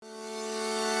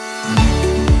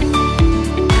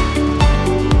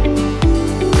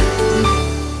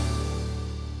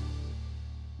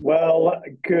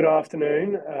Good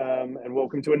afternoon, and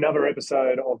welcome to another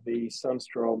episode of the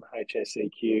Sunstrom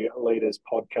HSEQ Leaders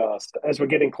Podcast. As we're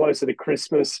getting closer to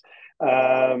Christmas,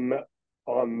 I'm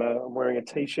wearing a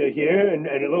t-shirt here and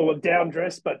a little down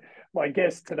dress, but my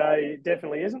guest today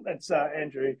definitely isn't. That's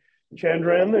Andrew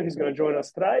Chandran, who's going to join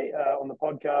us today on the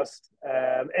podcast.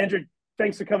 Andrew,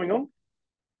 thanks for coming on.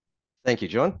 Thank you,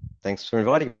 John. Thanks for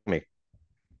inviting me.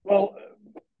 Well,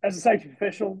 as a safety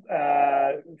professional,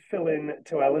 fill in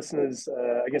to our listeners,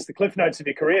 I guess, the cliff notes of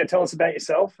your career. Tell us about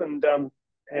yourself and a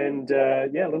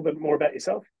little bit more about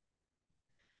yourself.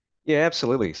 Yeah,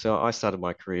 absolutely. So I started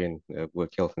my career in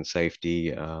work health and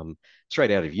safety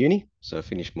straight out of uni. So I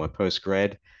finished my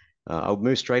postgrad. I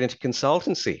moved straight into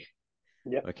consultancy.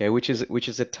 Yeah. Okay, which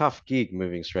is a tough gig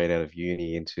moving straight out of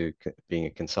uni into being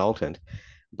a consultant.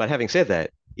 But having said that,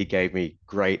 it gave me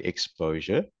great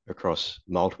exposure across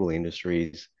multiple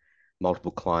industries,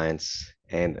 multiple clients,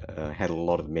 and had a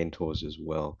lot of mentors as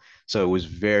well. So it was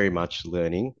very much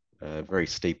learning, very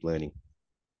steep learning.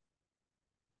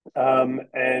 And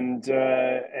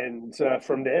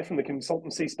from there, from the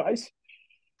consultancy space.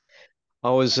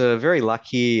 I was very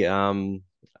lucky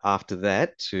after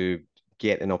that to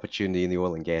get an opportunity in the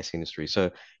oil and gas industry.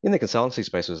 So in the consultancy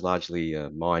space, it was largely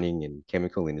mining and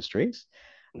chemical industries.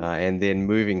 And then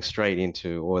moving straight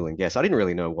into oil and gas. I didn't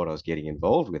really know what I was getting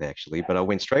involved with actually, but I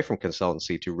went straight from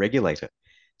consultancy to regulator.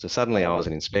 So suddenly I was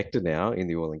an inspector now in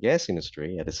the oil and gas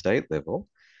industry at a state level.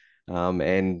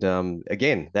 And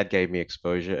again, that gave me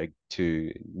exposure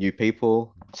to new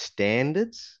people,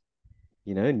 standards.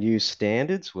 New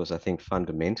standards was, I think,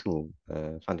 fundamentally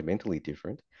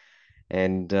different.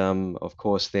 And of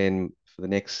course, then for the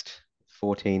next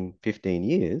 14, 15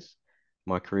 years,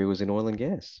 my career was in oil and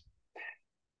gas.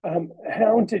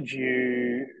 How did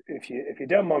you, if you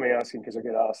don't mind me asking, because I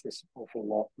get asked this an awful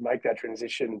lot, make that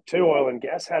transition to oil and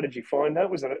gas? How did you find that?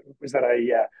 Was that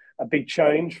a big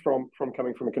change from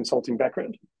coming from a consulting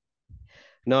background?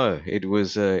 No, it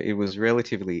was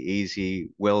relatively easy,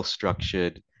 well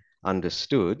structured,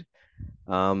 understood.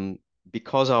 Um,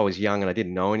 because I was young and I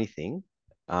didn't know anything,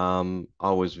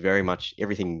 I was very much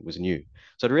everything was new.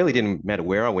 So it really didn't matter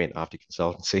where I went after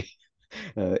consultancy.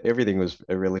 Everything was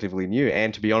relatively new.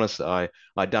 And to be honest, I'd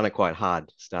done it quite hard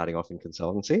starting off in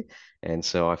consultancy, and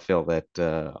so I felt that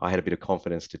I had a bit of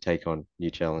confidence to take on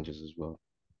new challenges as well.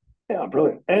 Yeah,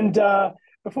 brilliant. And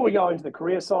before we go into the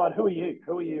career side, who are you?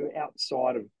 Who are you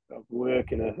outside of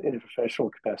work in a professional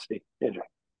capacity? Andrew?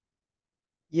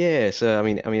 Yeah, so I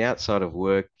mean, outside of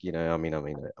work, I'm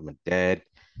a dad,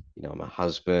 I'm a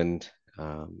husband,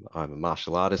 I'm a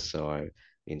martial artist, so I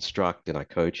instruct and I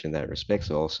coach in that respect.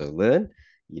 So I also learn.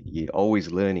 You're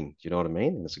always learning. Do you know what I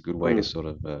mean? And it's a good way to Mm. sort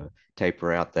of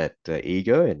taper out that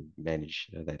ego and manage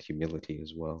that humility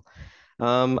as well.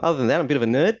 Other than that, I'm a bit of a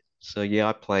nerd. So yeah,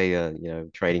 I play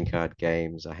trading card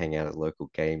games. I hang out at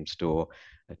local game store,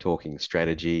 talking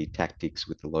strategy, tactics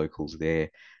with the locals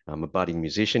there. I'm a budding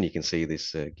musician. You can see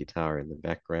this guitar in the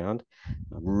background.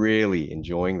 I'm really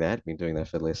enjoying that. Been doing that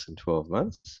for less than 12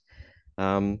 months.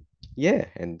 Um, yeah,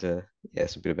 and yeah,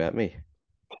 it's a bit about me.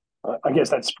 I guess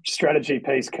that strategy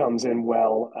piece comes in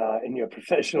well in your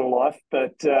professional life,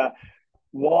 but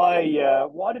why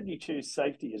did you choose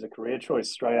safety as a career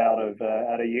choice straight out of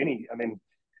uni? I mean,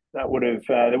 that wouldn't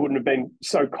have been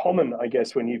so common, I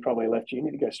guess, when you probably left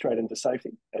uni to go straight into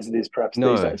safety, as it is perhaps these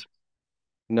No, days.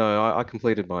 no, I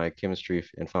completed my chemistry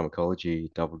and pharmacology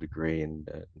double degree in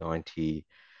 90,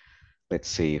 let's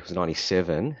see, it was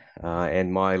 97.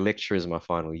 And my lecturers in my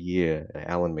final year,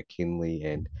 Alan McKinley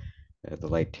and the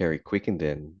late Terry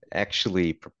Quickenden,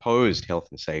 actually proposed health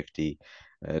and safety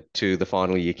to the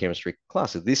final year chemistry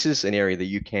class. So this is an area that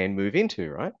you can move into,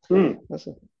 right? Mm. That's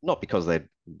not because they'd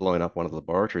blown up one of the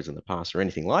laboratories in the past or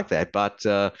anything like that, but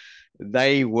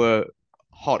they were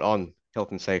hot on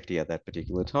health and safety at that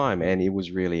particular time, and it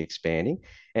was really expanding.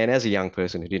 And as a young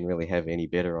person who didn't really have any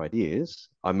better ideas,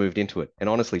 I moved into it. And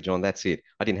honestly, John, that's it.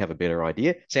 I didn't have a better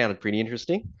idea. Sounded pretty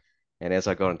interesting. And as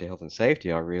I got into health and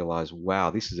safety, I realized,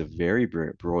 wow, this is a very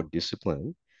broad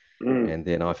discipline. Mm. And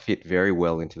then I fit very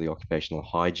well into the occupational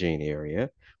hygiene area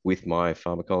with my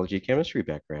pharmacology chemistry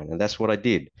background. And that's what I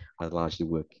did. I largely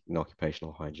work in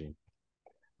occupational hygiene.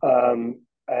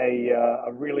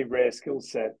 A really rare skill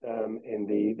set in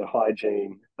the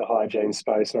hygiene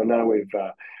space, and I know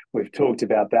we've talked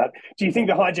about that. Do you think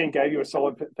the hygiene gave you a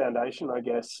solid foundation, I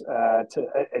guess, to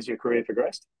as your career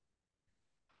progressed?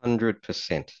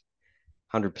 100%.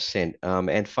 100%.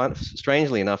 And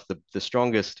strangely enough, the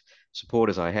strongest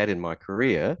supporters I had in my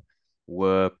career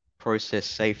were process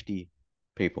safety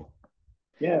people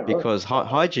Yeah, right. because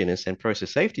hygienists and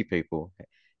process safety people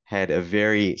had a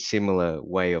very similar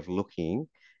way of looking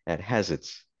at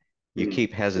hazards. You Mm.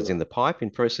 keep hazards in the pipe in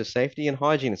process safety, and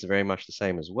hygiene is very much the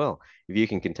same as well. If you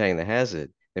can contain the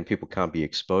hazard, then people can't be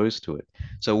exposed to it.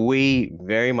 So we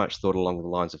very much thought along the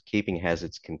lines of keeping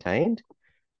hazards contained,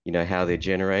 how they're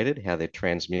generated, how they're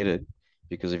transmitted,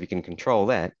 because if you can control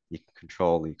that, you can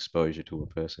control the exposure to a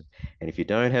person. And if you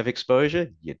don't have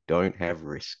exposure, you don't have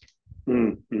risk.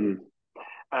 Mm. Mm.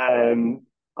 Um,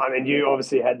 I mean, you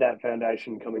obviously had that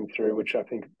foundation coming through, which I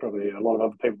think probably a lot of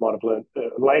other people might have learned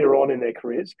later on in their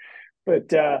careers.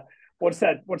 But what's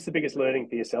that? What's the biggest learning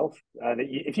for yourself?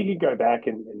 If you could go back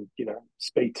and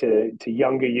speak to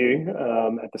younger you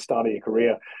at the start of your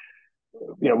career,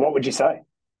 what would you say?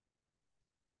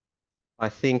 I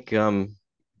think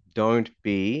don't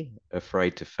be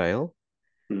afraid to fail.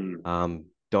 Mm.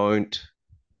 Don't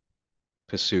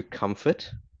pursue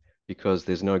comfort because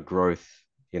there's no growth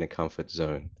in a comfort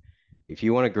zone. If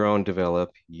you want to grow and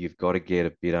develop, you've got to get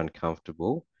a bit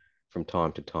uncomfortable from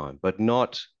time to time, but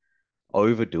not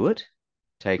overdo it.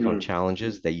 Take on Mm.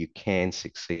 challenges that you can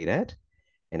succeed at.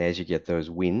 And as you get those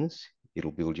wins,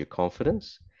 it'll build your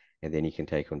confidence. And then you can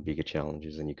take on bigger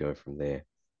challenges and you go from there.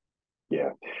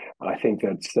 Yeah, I think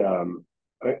that's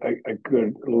a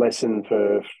good lesson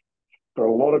for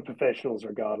a lot of professionals,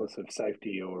 regardless of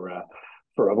safety or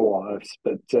for other lives.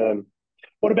 But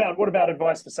what about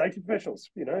advice for safety professionals?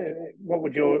 What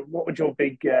would your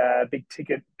big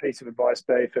ticket piece of advice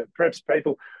be for perhaps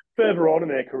people further on in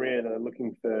their career that are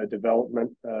looking for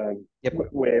development? Yep.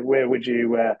 Where would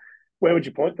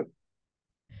you point them?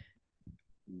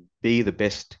 Be the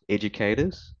best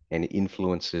educators and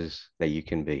influencers that you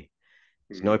can be.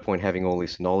 There's no Mm. point having all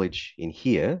this knowledge in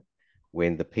here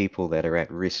when the people that are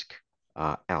at risk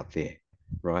are out there,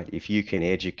 right? If you can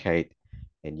educate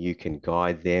and you can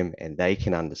guide them and they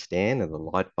can understand and the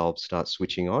light bulbs start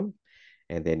switching on,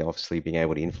 and then obviously being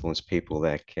able to influence people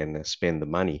that can spend the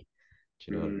money, do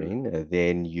you know what I Mm. mean?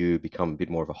 Then you become a bit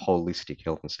more of a holistic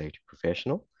health and safety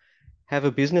professional. Have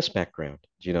a business background,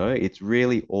 it's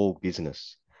really all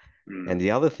business. And Mm.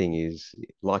 the other thing is,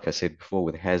 like I said before,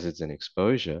 with hazards and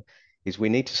exposure, is we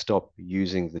need to stop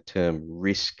using the term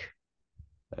risk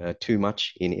too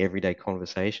much in everyday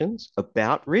conversations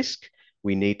about risk.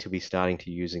 We need to be starting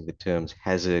to using the terms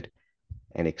hazard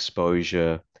and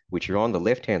exposure, which are on the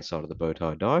left-hand side of the bow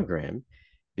tie diagram,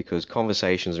 because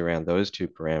conversations around those two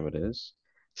parameters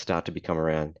start to become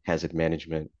around hazard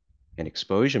management and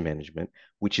exposure management,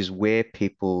 which is where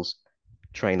people's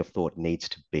train of thought needs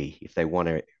to be. If they want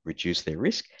to reduce their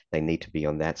risk, they need to be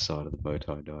on that side of the bow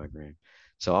tie diagram.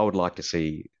 So I would like to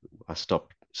see us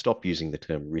stop using the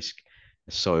term risk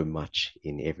so much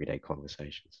in everyday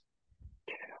conversations.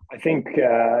 I think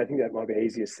that might be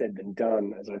easier said than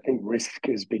done, as I think risk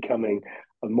is becoming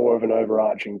a more of an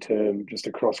overarching term just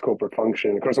across corporate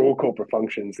function, across all corporate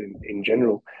functions in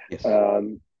general, Yes.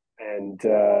 and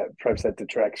perhaps that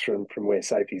detracts from where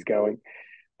safety is going.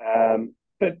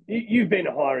 But you've been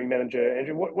a hiring manager,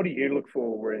 Andrew. What do you look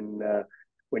for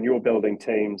when you're building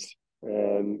teams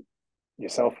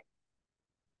yourself?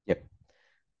 Yep.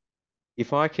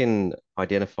 If I can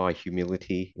identify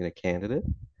humility in a candidate,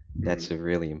 that's Mm. a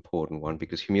really important one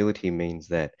because humility means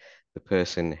that the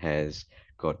person has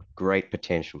got great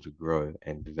potential to grow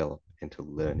and develop and to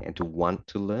learn and to want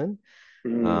to learn.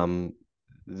 Mm. Um,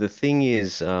 the thing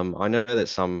is, I know that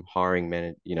some hiring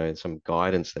man, some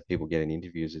guidance that people get in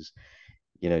interviews is,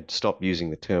 stop using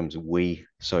the terms we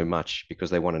so much because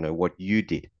they want to know what you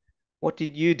did. What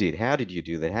did you did? How did you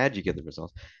do that? How did you get the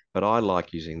results? But I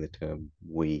like using the term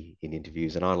we in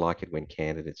interviews, and I like it when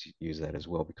candidates use that as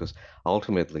well because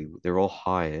ultimately they're all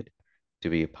hired to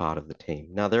be a part of the team.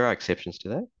 Now there are exceptions to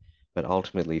that, but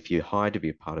ultimately if you're hired to be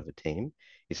a part of a team,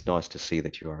 it's nice to see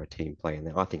that you are a team player.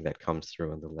 And I think that comes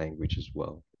through in the language as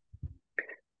well.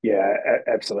 Yeah,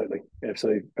 absolutely,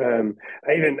 absolutely.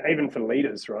 Even for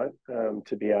leaders, right,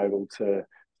 to be able to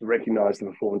recognise the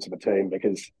performance of a team,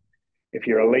 because if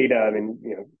you're a leader, I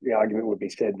mean, the argument would be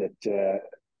said that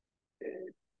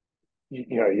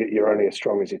you're only as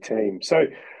strong as your team. So,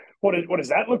 what does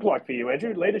that look like for you,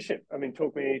 Andrew? Leadership. I mean,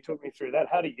 talk me through that.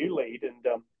 How do you lead, and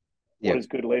what Yeah. is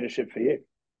good leadership for you?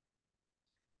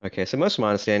 Okay. So most of my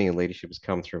understanding of leadership has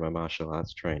come through my martial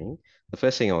arts training. The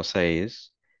first thing I'll say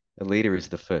is a leader is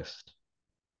the first.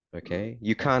 Mm. Okay.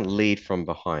 You can't lead from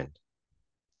behind.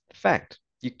 Fact,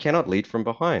 you cannot lead from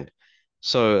behind.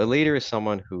 So a leader is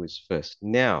someone who is first.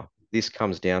 Now, this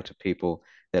comes down to people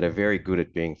that are very good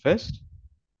at being first,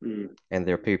 Mm. and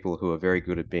there are people who are very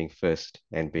good at being first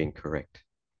and being correct,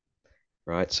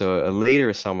 right? So a leader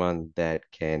is someone that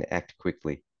can act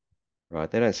quickly, right?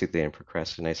 They don't sit there and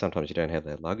procrastinate. Sometimes you don't have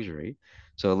that luxury.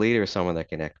 So a leader is someone that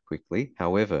can act quickly.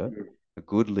 However, Mm. a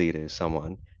good leader is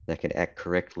someone that can act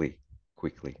correctly,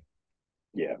 quickly,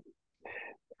 Yeah.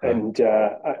 right? And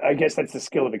I guess that's the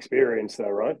skill of experience, though,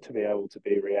 right? To be able to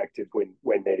be reactive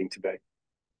when needing to be.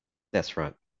 That's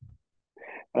right.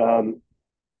 Um,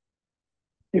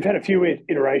 you've had a few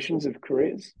iterations of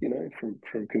careers, you know,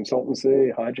 from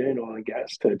consultancy, hygiene, oil and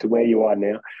gas to where you are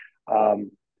now.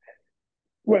 Um,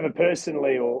 whether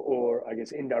personally or I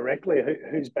guess indirectly,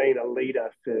 who's been a leader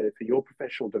for your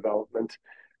professional development,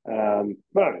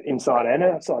 well, inside and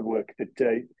outside work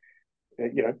that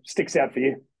you know sticks out for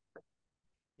you?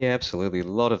 Yeah, absolutely. A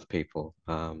lot of people.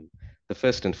 The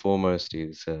first and foremost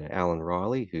is Alan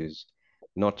Riley, who's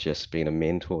not just been a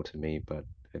mentor to me, but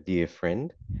a dear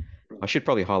friend. I should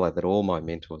probably highlight that all my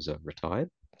mentors are retired.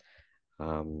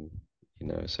 Um,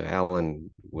 so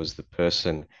Alan was the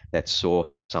person that saw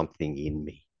something in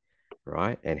me,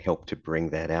 right, and helped to bring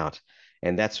that out.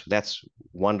 And that's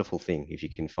wonderful thing if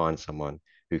you can find someone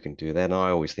who can do that. And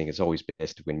I always think it's always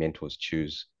best when mentors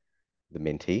choose the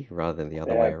mentee rather than the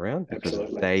other way Yeah, around because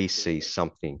absolutely. they see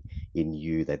something in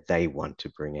you that they want to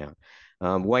bring out.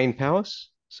 Wayne Powis.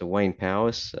 So Wayne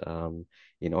Powis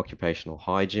in occupational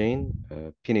hygiene,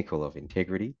 pinnacle of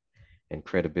integrity and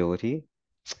credibility,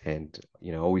 and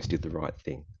always did the right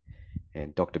thing.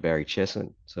 And Dr. Barry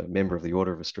Chesson, so a member of the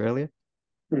Order of Australia.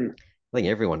 Mm, I think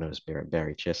everyone knows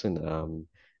Barry Chesson.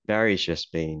 Barry's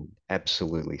just been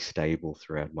absolutely stable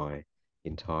throughout my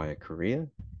entire career.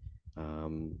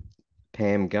 Um,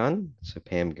 Pam Gunn. So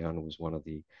Pam Gunn was one of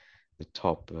the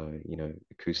top,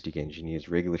 acoustic engineers,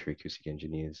 regulatory acoustic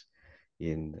engineers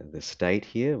in the state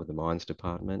here with the mines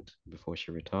department before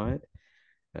she retired.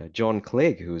 John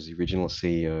Clegg, who was the original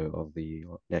CEO of the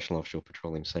National Offshore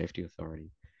Petroleum Safety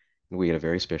Authority. And we had a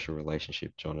very special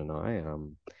relationship, John and I.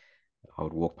 I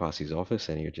would walk past his office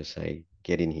and he would just say,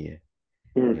 "Get in here,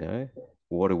 you mm, know,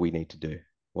 what do we need to do?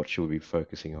 What should we be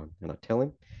focusing on?" And I tell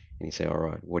him, and he say, "All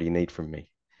right, what do you need from me?"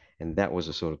 And that was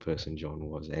the sort of person John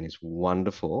was. And it's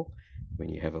wonderful when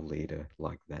you have a leader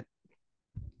like that.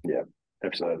 yeah,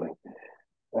 absolutely.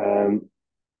 Um,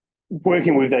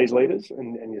 working with these leaders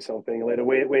and yourself being a leader,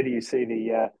 where do you see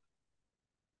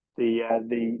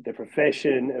the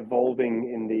profession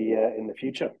evolving in the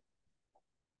future?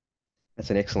 That's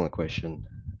an excellent question.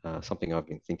 Something I've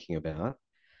been thinking about.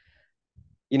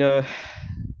 You know,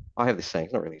 I have this saying,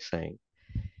 it's not really a saying.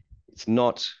 It's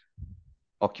not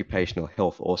occupational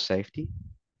health or safety.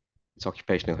 It's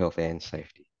occupational health and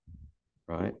safety,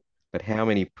 right? Mm, But how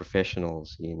many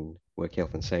professionals in work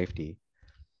health and safety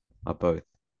are both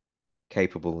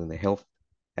capable in the health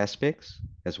aspects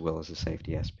as well as the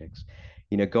safety aspects?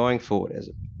 Going forward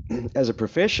as a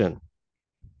profession,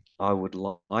 I would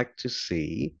like to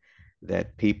see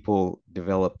that people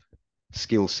develop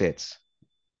skill sets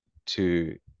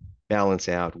to balance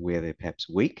out where they're perhaps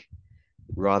weak,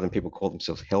 rather than people call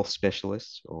themselves health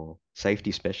specialists or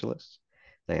safety specialists.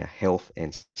 They are health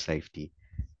and safety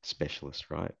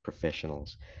specialists, right?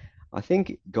 Professionals. I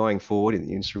think going forward in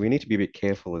the industry, we need to be a bit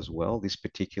careful as well, this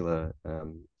particular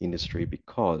industry,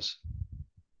 because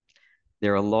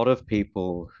there are a lot of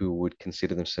people who would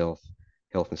consider themselves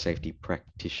health and safety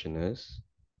practitioners,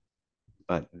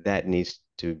 but that needs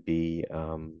to be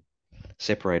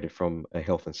separated from a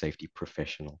health and safety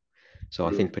professional. So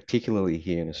I think mm, particularly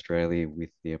here in Australia with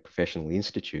the professional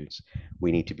institutes,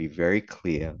 we need to be very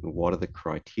clear on what are the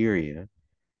criteria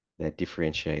that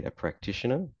differentiate a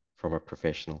practitioner from a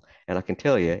professional. And I can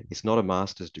tell you, it's not a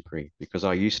master's degree because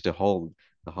I used to hold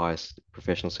the highest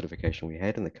professional certification we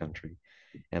had in the country,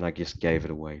 and I just gave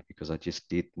it away because I just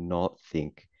did not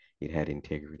think it had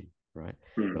integrity, right?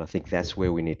 But mm. I think that's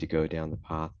where we need to go down the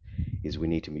path, is we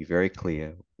need to be very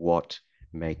clear what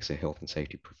makes a health and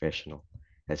safety professional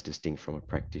as distinct from a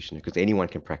practitioner, because anyone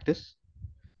can practice,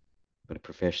 but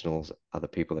professionals are the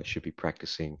people that should be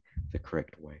practicing the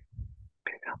correct way.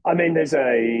 I mean,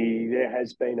 there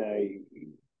has been a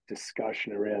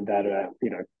discussion around that, you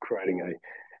know, creating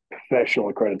a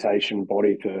professional accreditation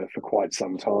body for quite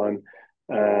some time.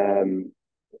 Um,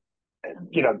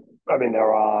 you know, I mean,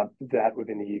 there are that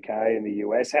within the UK and the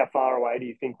US. How far away do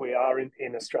you think we are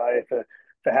in Australia for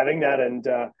having that, and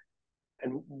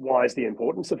why is the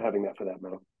importance of having that for that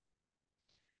matter?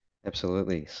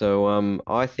 Absolutely. So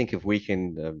I think if we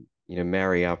can,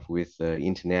 marry up with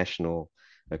international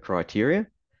criteria,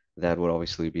 that would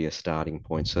obviously be a starting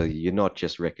point. So you're not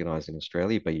just recognized in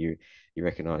Australia, but you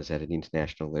recognize at an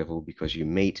international level because you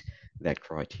meet that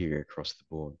criteria across the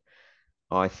board.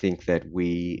 I think that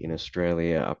we in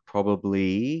Australia are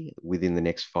probably within the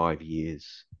next 5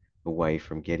 years away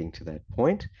from getting to that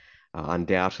point.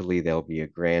 Undoubtedly, there'll be a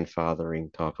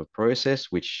grandfathering type of process,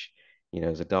 which,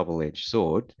 is a double-edged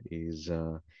sword, is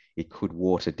it could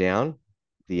water down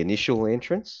the initial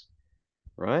entrants,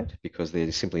 right? Because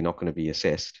they're simply not going to be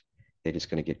assessed. They're just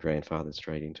going to get grandfathered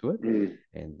straight into it.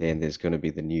 And then there's going to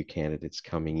be the new candidates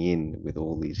coming in with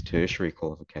all these tertiary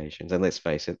qualifications. And let's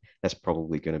face it, that's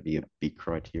probably going to be a big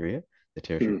criteria, the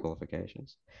tertiary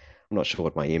qualifications. I'm not sure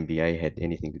what my MBA had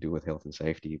anything to do with health and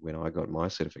safety when I got my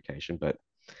certification, but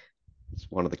it's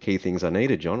one of the key things I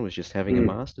needed, John, was just having a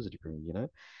master's degree, you know?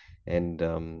 And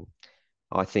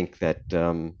I think that,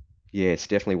 yeah, it's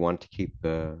definitely one to keep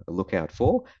a lookout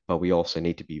for, but we also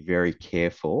need to be very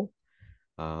careful.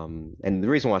 And the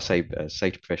reason why I say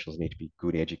safety professionals need to be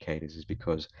good educators is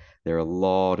because there are a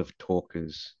lot of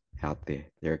talkers out there.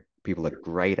 There are people that are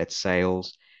great at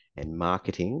sales and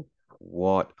marketing.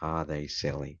 What are they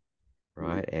selling,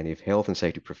 right? And if health and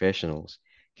safety professionals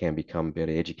can become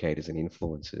better educators and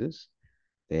influencers,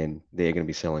 then they're going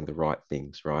to be selling the right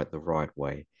things, right? The right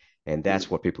way. And that's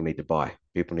what people need to buy.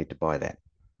 People need to buy that.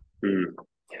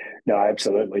 No,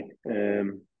 absolutely.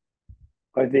 The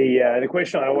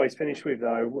question I always finish with,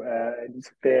 though, it's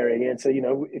a fair answer. You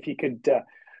know, if you could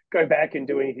go back and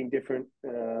do anything different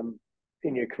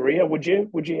in your career, would you?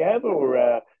 Would you have, or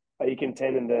are you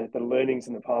content in the learnings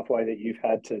and the pathway that you've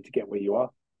had to get where you are?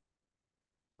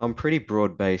 I'm pretty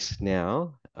broad-based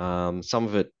now. Some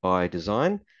of it by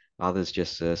design, others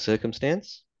just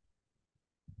circumstance.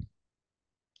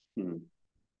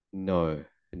 No,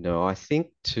 no. I think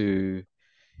the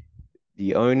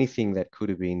only thing that could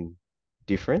have been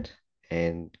different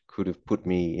and could have put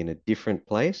me in a different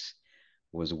place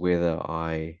was whether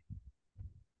I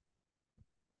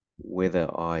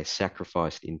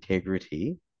sacrificed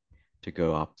integrity to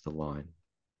go up the line.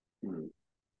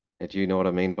 Do you know what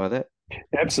I mean by that?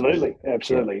 Absolutely, Yeah.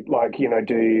 absolutely. Like, you know,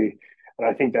 and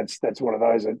I think that's one of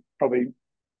those that probably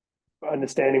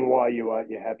understanding why you're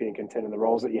happy and content in the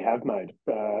roles that you have made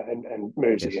and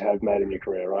moves that you Yes. have made in your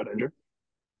career, right, Andrew?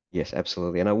 Yes,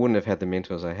 absolutely. And I wouldn't have had the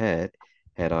mentors I had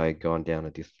I gone down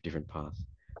a different path.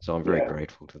 So I'm very Yeah,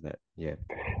 grateful to that. Yeah.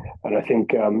 and I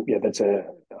think I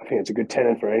think it's a good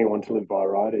tenet for anyone to live by,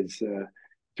 right? Is to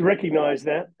recognise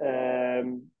that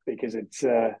because it's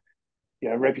you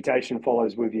know, reputation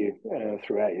follows with you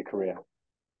throughout your career.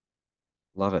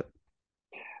 Love it.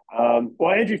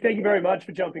 Well, Andrew, thank you very much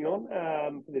for jumping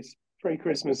on for this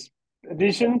pre-Christmas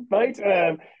edition, mate.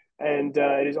 And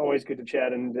it is always good to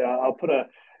chat. And I'll put a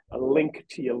link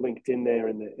to your LinkedIn there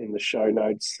in the show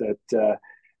notes.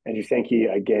 Andrew, thank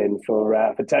you again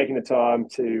for taking the time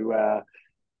to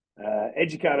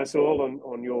educate us all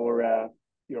on your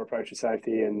approach to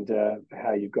safety and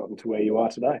how you've gotten to where you are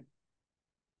today.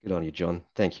 Good on you, John.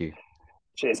 Thank you.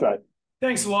 Cheers, mate.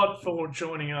 Thanks a lot for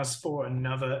joining us for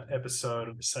another episode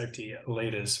of the Safety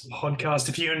Leaders podcast.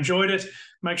 If you enjoyed it,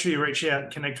 make sure you reach out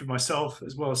and connect with myself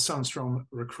as well as Sunstrong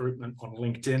Recruitment on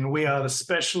LinkedIn. We are the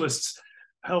specialists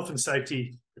health and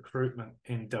safety recruitment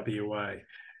in WA.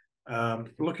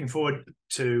 Looking forward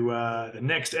to the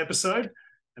next episode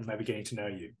and maybe getting to know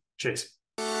you. Cheers.